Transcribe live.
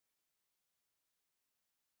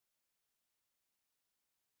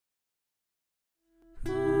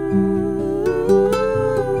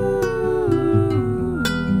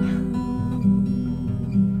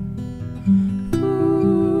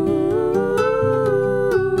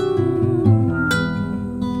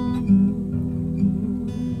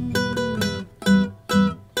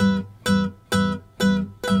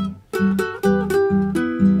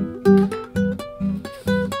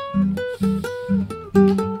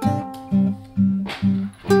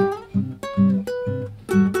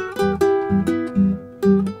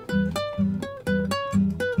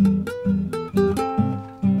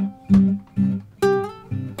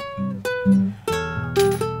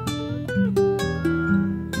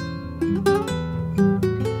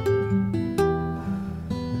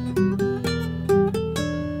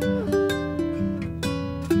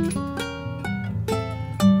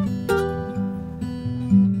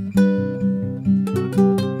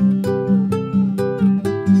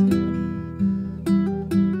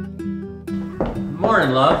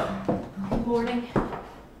morning, love. Good morning.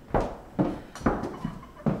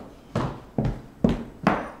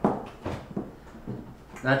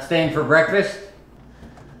 Not staying for breakfast?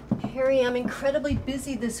 Harry, I'm incredibly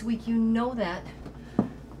busy this week. You know that.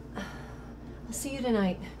 I'll see you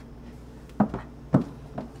tonight.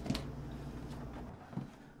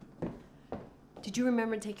 Did you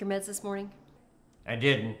remember to take your meds this morning? I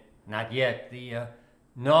didn't. Not yet. The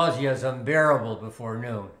nausea's unbearable before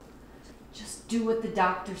noon. Just do what the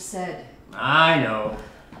doctor said. I know.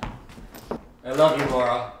 I love you,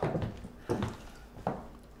 Laura.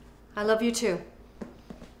 I love you too.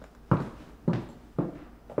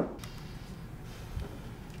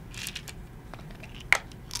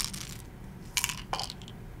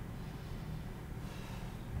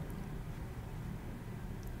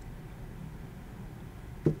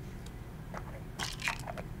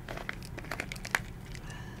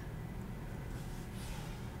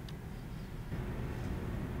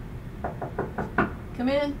 Come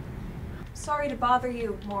in. Sorry to bother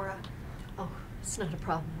you, Maura. Oh, it's not a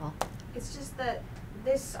problem at all. It's just that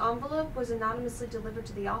this envelope was anonymously delivered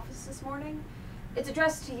to the office this morning. It's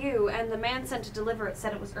addressed to you, and the man sent to deliver it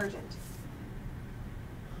said it was urgent.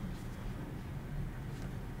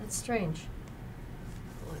 That's strange.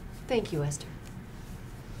 Well, thank you, Esther.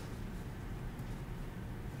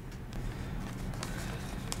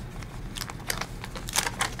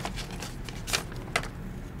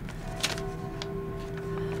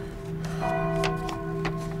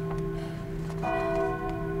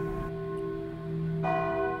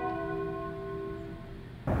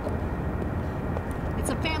 It's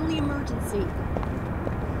a family emergency.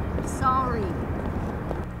 I'm sorry.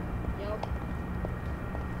 Yep.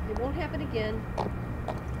 It won't happen again.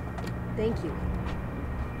 Thank you.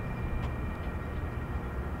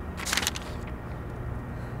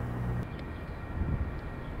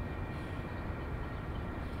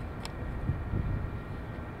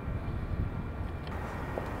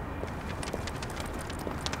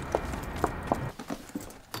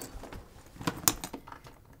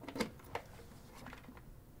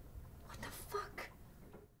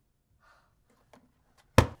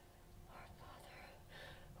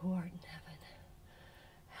 Who art in heaven,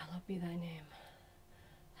 hallowed be thy name.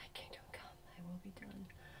 Thy kingdom come, thy will be done,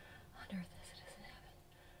 on earth as it is in heaven.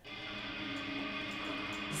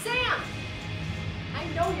 Sam! I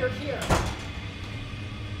know you're here.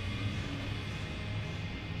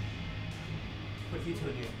 What have you two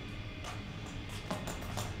here?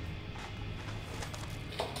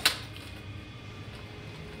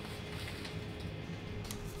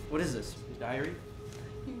 What is this? Your diary?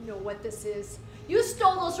 You know what this is. You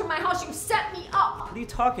stole those from my house. You set me up. What are you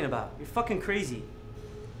talking about? You're fucking crazy.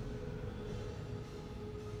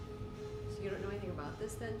 So you don't know anything about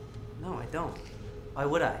this then? No, I don't. Why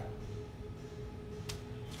would I?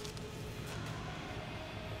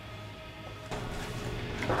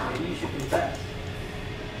 Maybe you should confess.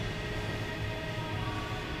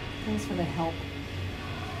 Thanks for the help.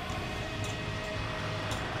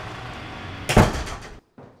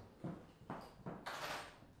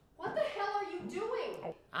 What the hell are you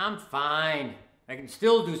doing? I'm fine. I can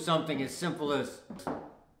still do something as simple as...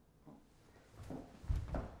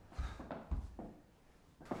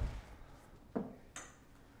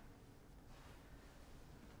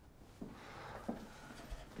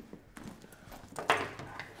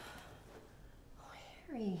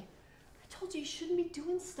 Harry, I told you shouldn't be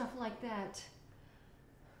doing stuff like that.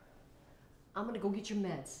 I'm gonna go get your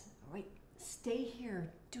meds, all right? Stay here.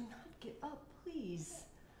 Do not get up, please.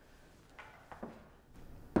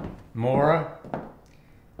 Maura,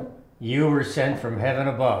 you were sent from heaven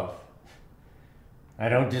above. I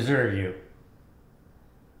don't deserve you.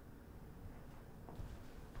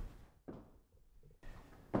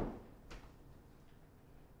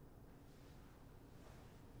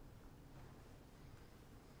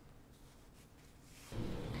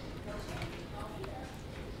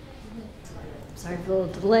 Sorry for the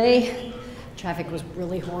little delay. Traffic was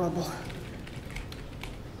really horrible.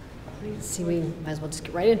 Let's see, we might as well just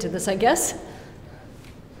get right into this, I guess.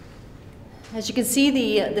 As you can see,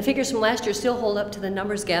 the figures from last year still hold up to the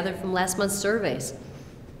numbers gathered from last month's surveys.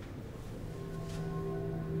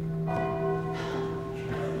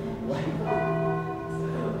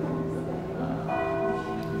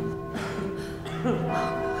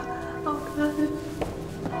 Oh, God.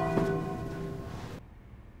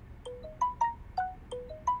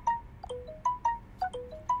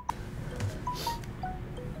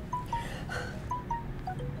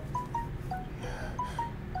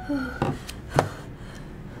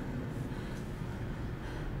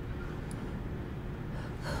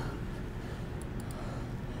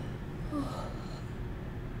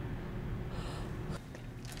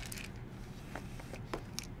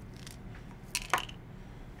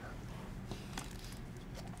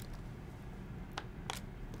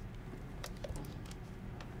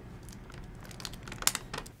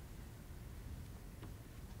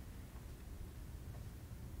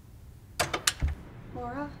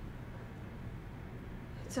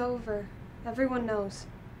 It's over. Everyone knows.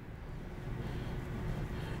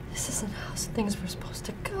 This isn't how things were supposed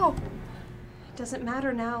to go. It doesn't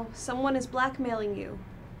matter now. Someone is blackmailing you.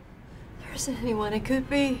 There isn't anyone it could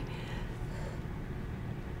be.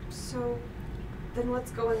 So, then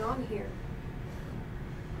what's going on here?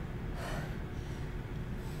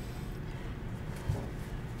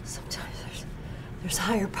 Sometimes there's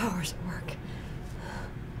higher powers at work.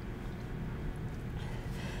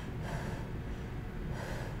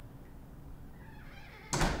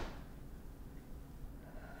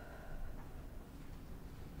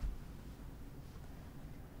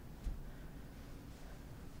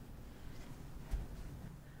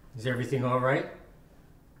 Is everything all right?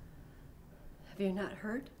 Have you not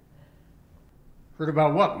heard? Heard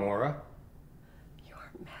about what, Maura? You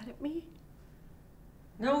aren't mad at me?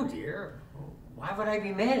 No, dear. Why would I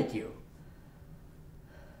be mad at you?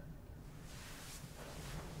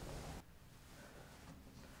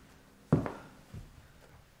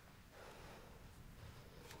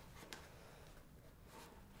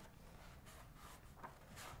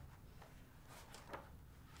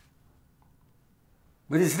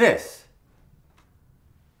 What is this?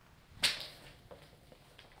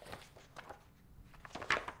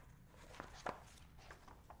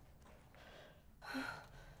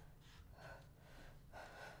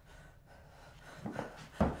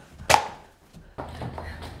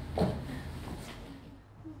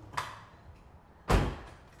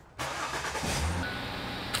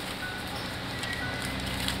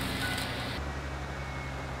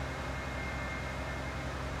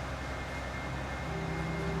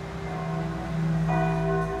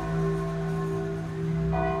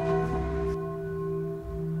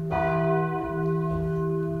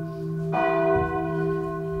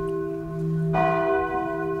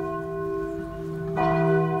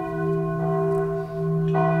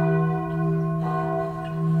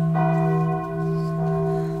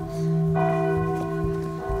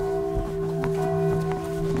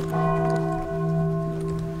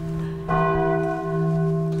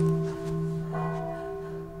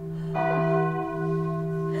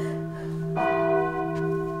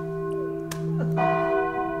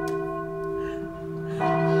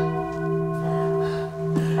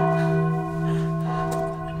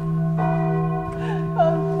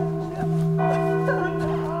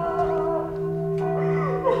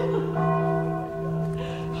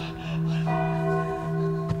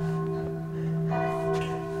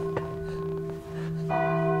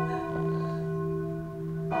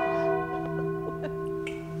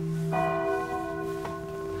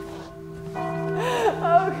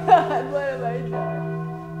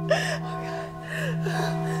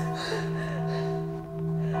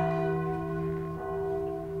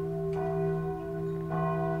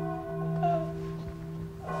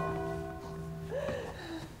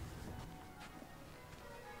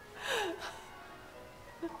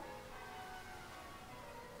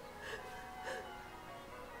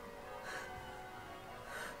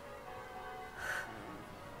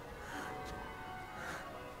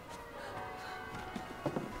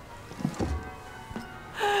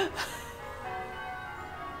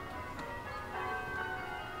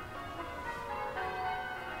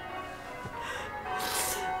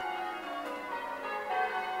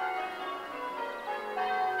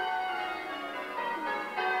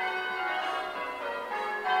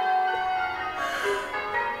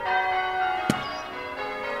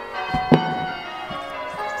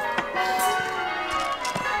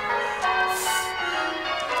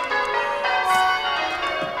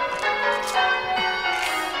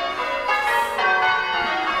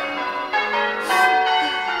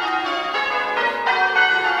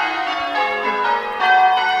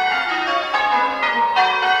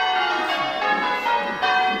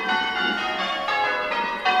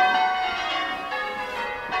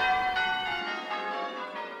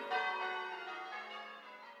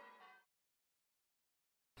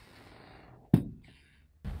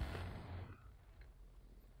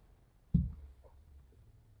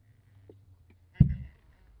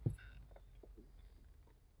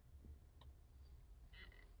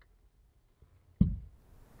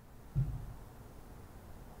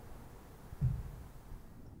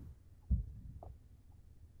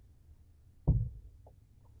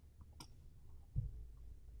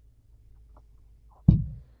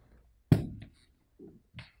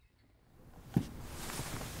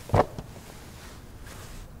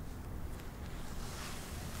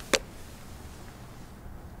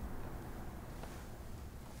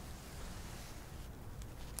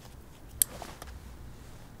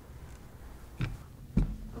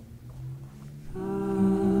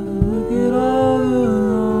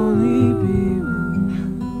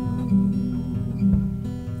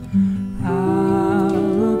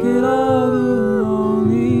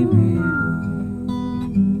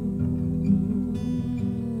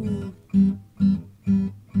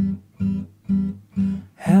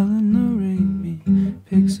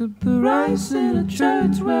 house in a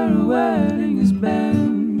church where a wedding has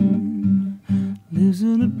been. Lives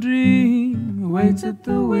in a dream, waits at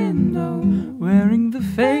the window, wearing the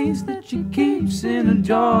face that she keeps in a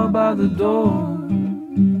jar by the door.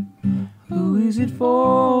 Who is it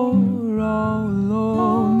for, all alone?